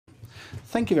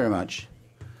Thank you very much.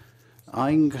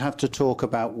 I have to talk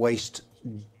about waste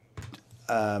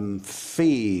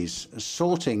fees.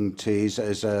 Sorting fees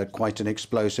is quite an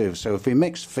explosive. So if we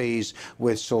mix fees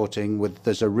with sorting,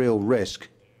 there's a real risk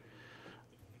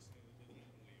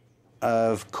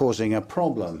of causing a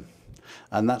problem.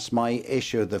 And that's my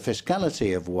issue, the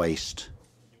fiscality of waste.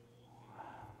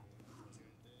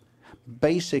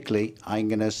 Basically, I'm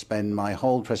going to spend my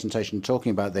whole presentation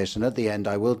talking about this, and at the end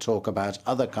I will talk about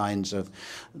other kinds of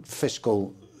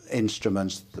fiscal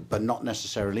instruments, but not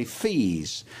necessarily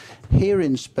fees. Here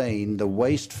in Spain, the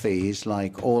waste fees,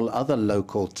 like all other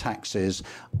local taxes,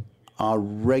 are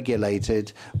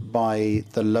regulated by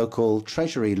the local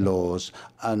treasury laws,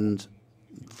 and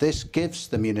this gives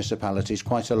the municipalities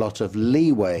quite a lot of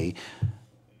leeway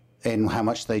in how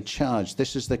much they charge.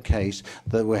 This is the case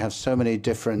that we have so many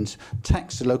different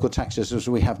local taxes as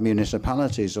we have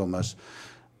municipalities almost.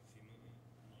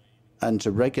 And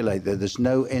to regulate that, there's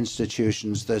no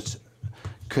institutions that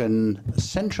can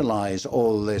centralize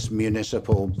all this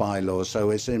municipal bylaws. So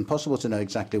it's impossible to know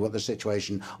exactly what the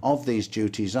situation of these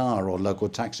duties are, or local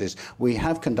taxes. We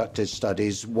have conducted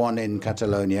studies, one in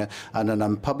Catalonia and an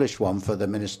unpublished one for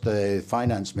the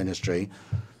Finance Ministry.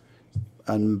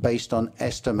 And based on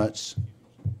estimates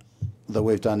that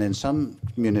we've done in some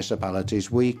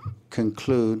municipalities, we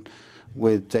conclude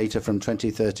with data from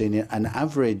 2013, an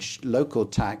average local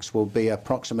tax will be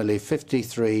approximately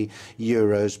 53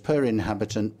 euros per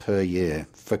inhabitant per year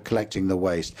for collecting the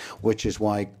waste, which is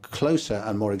why closer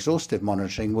and more exhaustive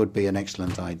monitoring would be an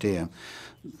excellent idea.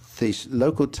 These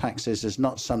local taxes is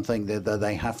not something that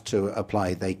they have to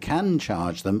apply. They can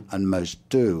charge them, and most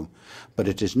do, but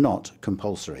it is not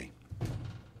compulsory.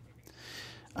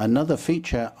 Another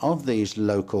feature of these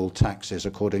local taxes,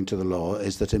 according to the law,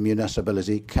 is that a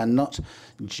municipality cannot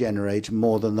generate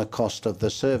more than the cost of the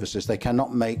services. They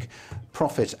cannot make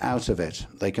profit out of it.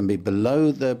 They can be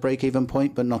below the break-even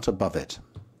point, but not above it.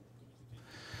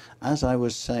 As I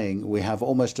was saying, we have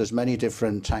almost as many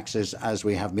different taxes as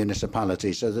we have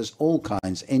municipalities. So there's all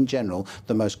kinds. In general,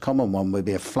 the most common one would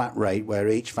be a flat rate where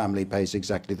each family pays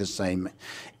exactly the same,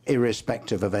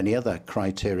 irrespective of any other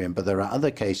criterion. But there are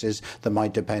other cases that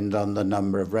might depend on the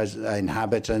number of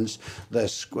inhabitants, the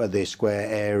square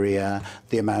area,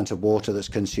 the amount of water that's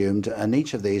consumed, and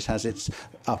each of these has its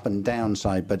up and down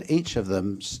side. But each of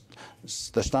them,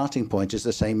 the starting point is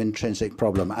the same intrinsic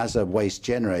problem. As a waste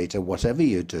generator, whatever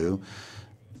you do,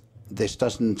 this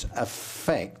doesn't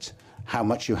affect how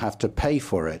much you have to pay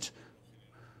for it.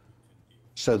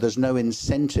 So there's no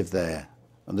incentive there.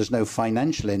 And there's no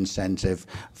financial incentive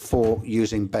for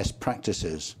using best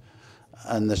practices.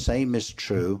 And the same is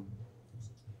true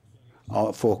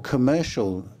for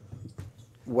commercial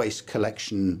waste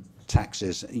collection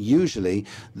taxes. Usually,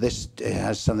 this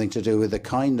has something to do with the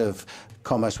kind of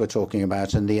commerce we're talking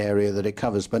about and the area that it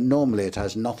covers, but normally it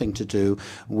has nothing to do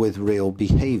with real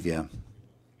behavior,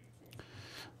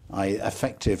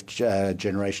 effective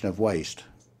generation of waste.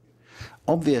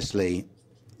 Obviously,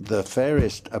 the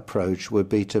fairest approach would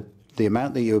be to the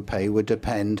amount that you would pay would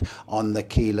depend on the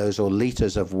kilos or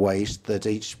liters of waste that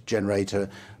each generator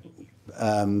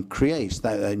creates,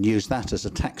 and use that as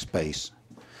a tax base.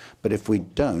 But if we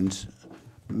don't,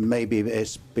 maybe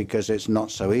it's because it's not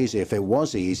so easy. If it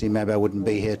was easy, maybe I wouldn't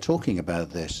be here talking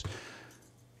about this.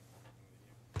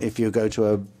 If you go to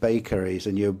a bakeries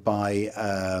and you buy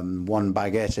one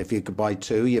baguette, if you could buy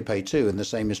two, you pay two. And the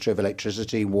same is true of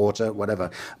electricity, water, whatever.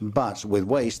 But with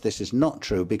waste, this is not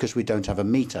true because we don't have a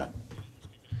meter.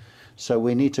 So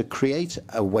we need to create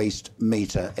a waste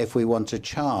meter if we want to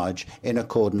charge in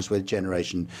accordance with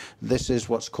generation. This is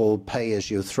what's called pay as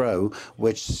you throw,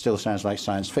 which still sounds like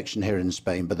science fiction here in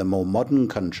Spain, but the more modern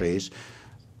countries,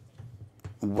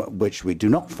 which we do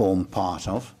not form part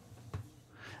of,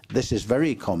 this is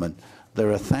very common.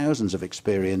 There are thousands of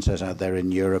experiences out there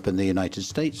in Europe and the United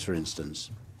States, for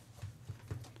instance.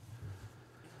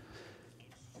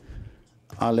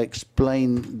 I'll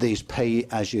explain these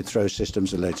pay-as-you-throw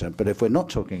systems later, but if we're not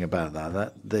talking about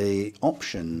that, the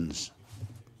options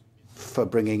for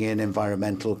bringing in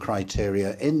environmental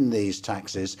criteria in these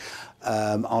taxes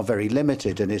are very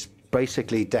limited, and it's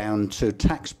basically down to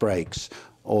tax breaks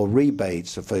or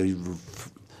rebates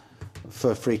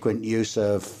for frequent use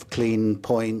of clean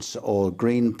points or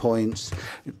green points,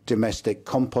 domestic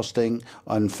composting,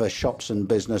 and for shops and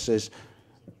businesses.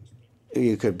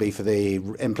 You could be for the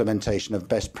implementation of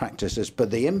best practices,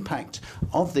 but the impact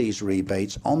of these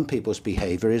rebates on people's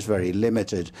behavior is very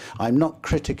limited. I'm not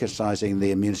criticizing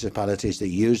the municipalities that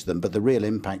use them, but the real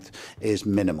impact is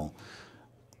minimal.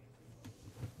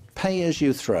 Pay as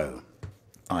you throw.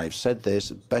 I've said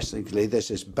this, basically this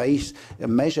is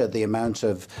measure the amount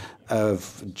of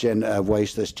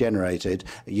waste that's generated.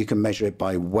 You can measure it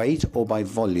by weight or by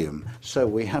volume. So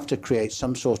we have to create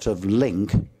some sort of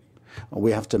link.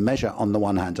 We have to measure on the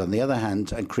one hand, on the other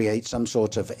hand, and create some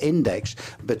sort of index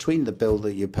between the bill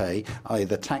that you pay, i.e.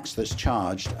 the tax that's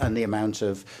charged, and the amount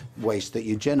of waste that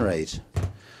you generate.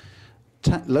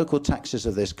 Local taxes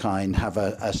of this kind have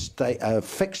a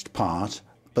fixed part,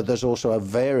 but there's also a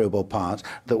variable part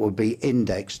that will be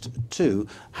indexed to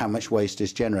how much waste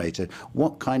is generated.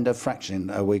 What kind of fraction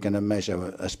are we going to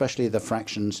measure, especially the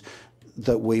fractions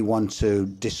that we want to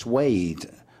dissuade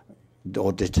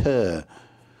or deter,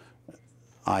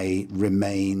 i.e.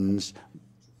 remains?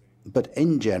 But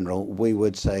in general, we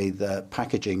would say that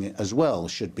packaging as well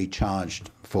should be charged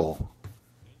for.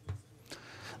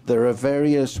 There are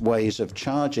various ways of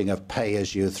charging of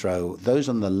pay-as-you-throw. Those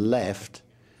on the left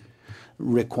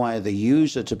require the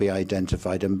user to be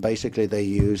identified, and basically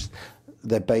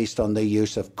they're based on the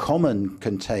use of common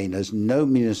containers. No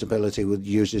municipality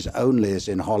uses only, as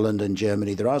in Holland and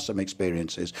Germany. There are some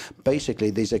experiences. Basically,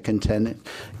 these are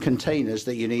containers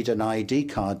that you need an ID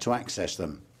card to access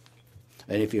them.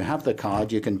 And if you have the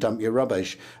card, you can dump your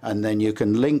rubbish, and then you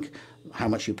can link how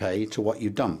much you pay to what you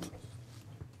dump.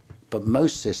 But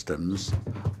most systems,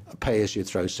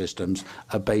 pay-as-you-throw systems,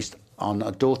 are based on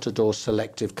a door-to-door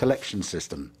selective collection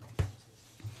system.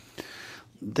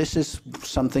 This is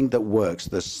something that works.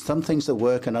 There's some things that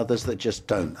work and others that just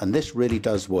don't, and this really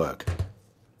does work.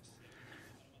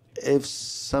 If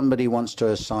somebody wants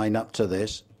to sign up to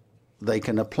this, they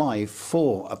can apply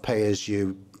for a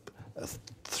pay-as-you-throw.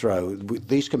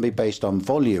 These can be based on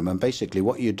volume, and basically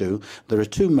what you do, there are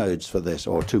two modes for this,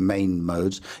 or two main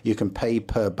modes. You can pay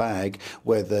per bag,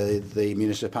 where the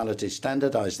municipalities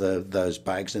standardize those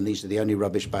bags, and these are the only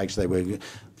rubbish bags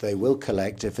they will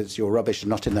collect. If it's your rubbish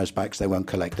not in those bags, they won't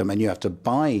collect them, and you have to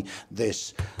buy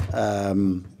this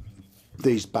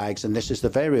these bags, and this is the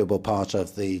variable part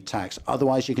of the tax.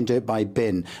 Otherwise, you can do it by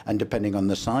bin, and depending on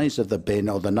the size of the bin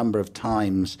or the number of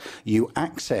times you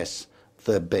access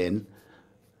the bin,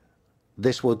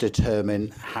 this will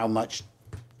determine how much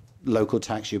local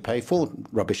tax you pay for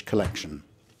rubbish collection.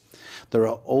 There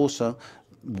are also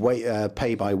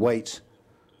pay-by-weight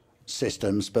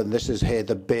systems, but this is here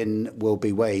the bin will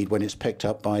be weighed when it's picked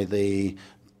up by the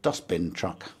dustbin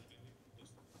truck.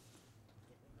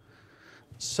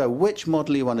 So which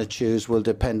model you want to choose will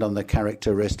depend on the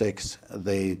characteristics,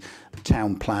 the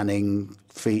town planning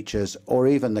features, or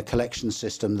even the collection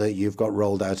system that you've got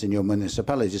rolled out in your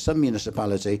municipality. Some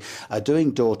municipality are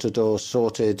doing door-to-door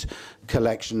sorted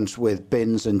collections with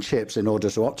bins and chips in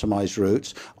order to optimize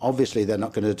routes. Obviously, they're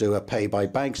not going to do a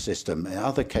pay-by-bag system. In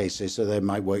other cases, so they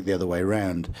might work the other way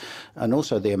around. And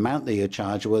also, the amount that you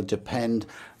charge will depend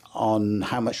on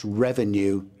how much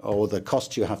revenue or the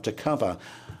cost you have to cover.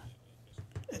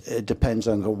 It depends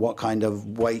on what kind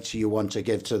of weight you want to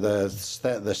give to the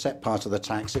set part of the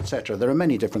tax, etc. There are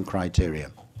many different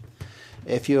criteria.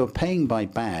 If you're paying by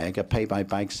bag, a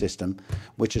pay-by-bag system,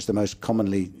 which is the most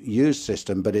commonly used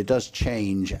system, but it does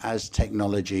change as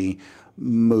technology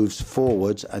moves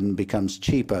forwards and becomes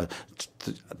cheaper,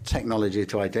 technology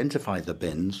to identify the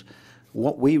bins,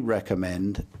 what we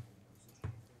recommend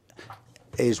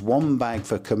is one bag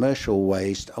for commercial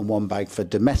waste and one bag for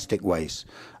domestic waste.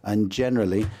 And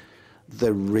generally,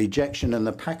 the rejection and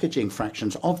the packaging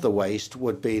fractions of the waste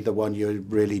would be the one you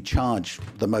really charge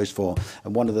the most for.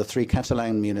 And one of the 3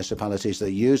 Catalan municipalities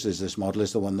that uses this model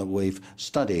is the one that we've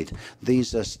studied.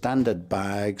 These are standard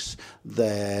bags.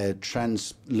 They're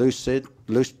translucent,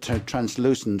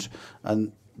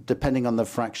 and depending on the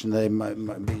fraction,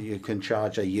 you can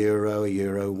charge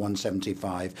 €1,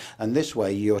 €1.75, and this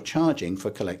way you're charging for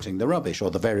collecting the rubbish,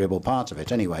 or the variable part of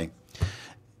it anyway.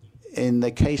 In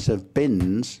the case of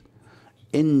bins,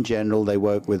 in general, they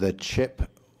work with a chip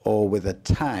or with a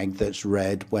tag that's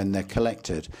read when they're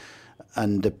collected,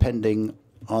 and depending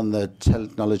on the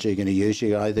technology you're going to use,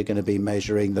 you're either going to be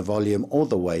measuring the volume or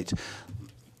the weight.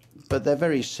 But they're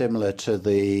very similar to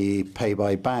the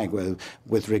pay-by-bag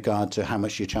with regard to how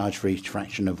much you charge for each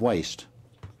fraction of waste.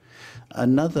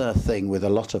 Another thing with a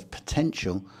lot of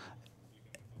potential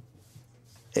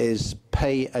is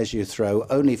pay-as-you-throw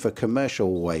only for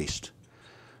commercial waste.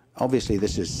 Obviously,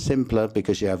 this is simpler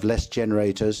because you have less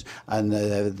generators and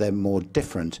they're more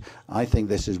different. I think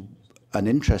this is an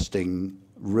interesting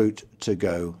route to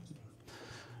go.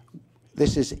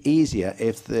 This is easier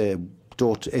if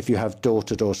you have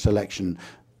door-to-door selection,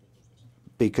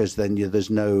 because then there's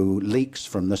no leaks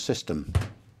from the system.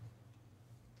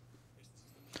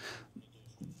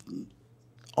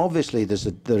 Obviously,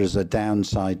 there is a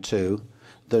downside too.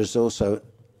 There's also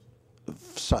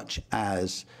such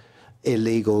as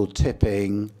illegal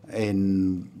tipping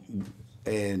in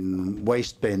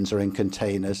waste bins or in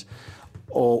containers,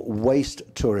 or waste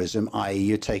tourism, i.e.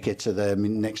 you take it to the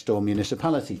next door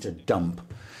municipality to dump.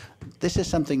 This is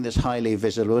something that's highly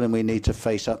visible and we need to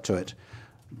face up to it.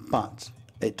 But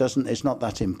it's not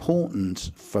that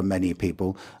important for many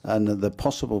people, and the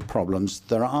possible problems,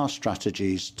 there are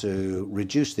strategies to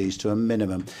reduce these to a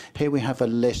minimum. Here we have a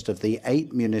list of the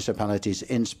 8 municipalities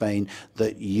in Spain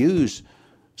that use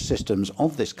systems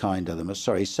of this kind of them.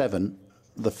 Sorry, 7.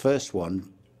 The first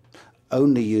one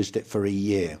only used it for a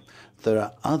year. There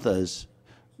are others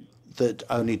that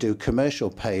only do commercial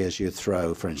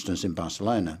pay-as-you-throw, for instance, in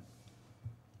Barcelona.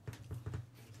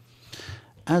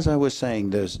 As I was saying,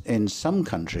 there's in some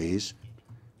countries,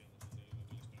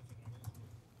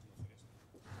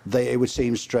 it would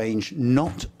seem strange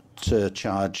not to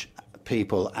charge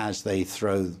people as they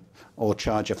throw or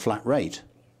charge a flat rate.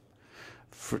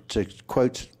 To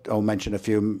quote or mention a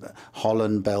few,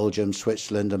 Holland, Belgium,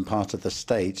 Switzerland, and part of the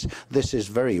States, this is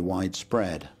very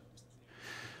widespread.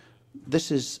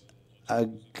 This is a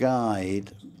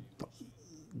guide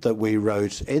that we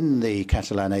wrote in the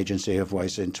Catalan Agency of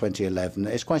Waste in 2011.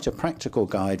 It's quite a practical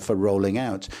guide for rolling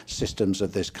out systems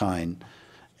of this kind,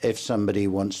 if somebody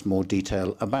wants more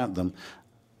detail about them.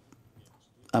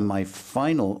 And my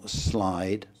final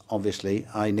slide, obviously,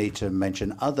 I need to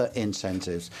mention other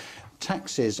incentives.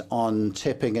 Taxes on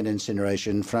tipping and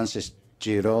incineration. Francis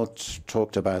Giraud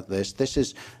talked about this. This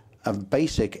is a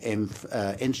basic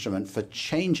instrument for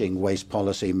changing waste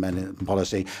policy,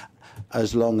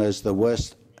 as long as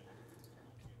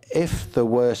if the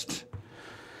worst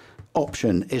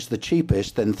option is the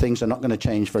cheapest, then things are not going to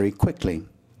change very quickly.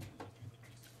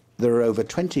 There are over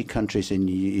 20 countries in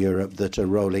Europe that are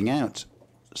rolling out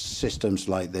systems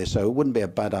like this, so it wouldn't be a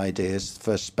bad idea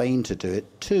for Spain to do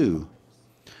it too.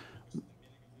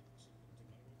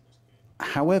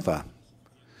 However,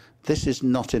 this is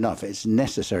not enough. It's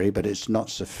necessary, but it's not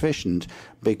sufficient,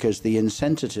 because the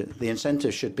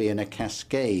incentive should be in a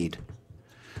cascade.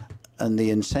 And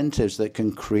the incentives that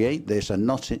can create this are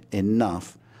not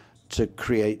enough to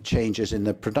create changes in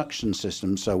the production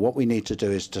system. So what we need to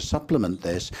do is to supplement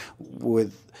this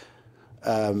with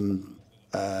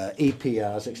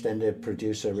EPRs, extended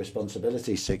producer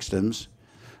responsibility systems,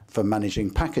 for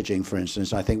managing packaging, for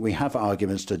instance. I think we have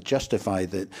arguments to justify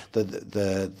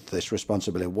this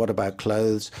responsibility. What about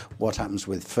clothes? What happens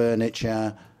with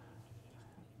furniture?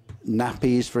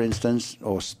 Nappies, for instance,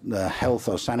 or health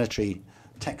or sanitary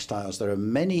textiles. There are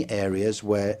many areas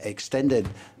where extended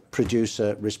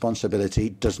producer responsibility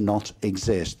does not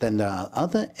exist. Then there are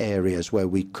other areas where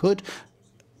we could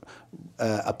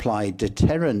apply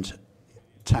deterrent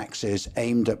taxes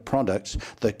aimed at products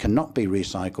that cannot be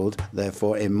recycled,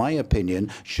 therefore, in my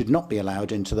opinion, should not be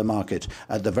allowed into the market.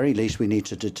 At the very least, we need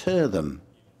to deter them.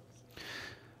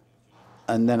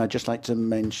 And then I'd just like to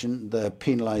mention the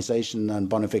penalization and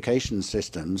bonification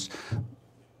systems.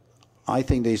 I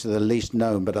think these are the least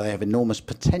known, but they have enormous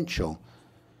potential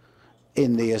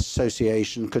in the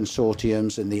association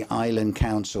consortiums and the island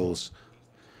councils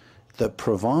that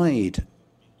provide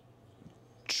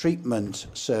treatment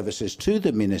services to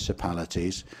the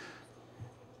municipalities.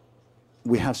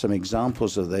 We have some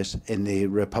examples of this in the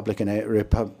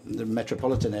the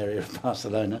metropolitan area of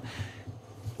Barcelona.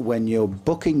 When you're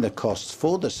booking the costs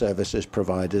for the services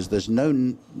providers, there's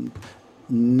no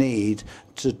need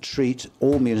to treat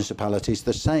all municipalities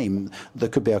the same. There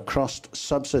could be a cross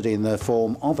subsidy in the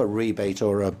form of a rebate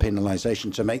or a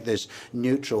penalization to make this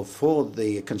neutral for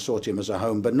the consortium as a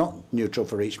whole, but not neutral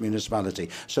for each municipality.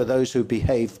 So those who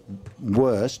behave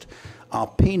worst are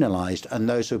penalized, and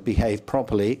those who behave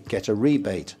properly get a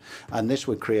rebate. And this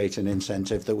would create an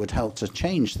incentive that would help to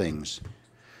change things.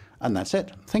 And that's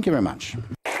it. Thank you very much.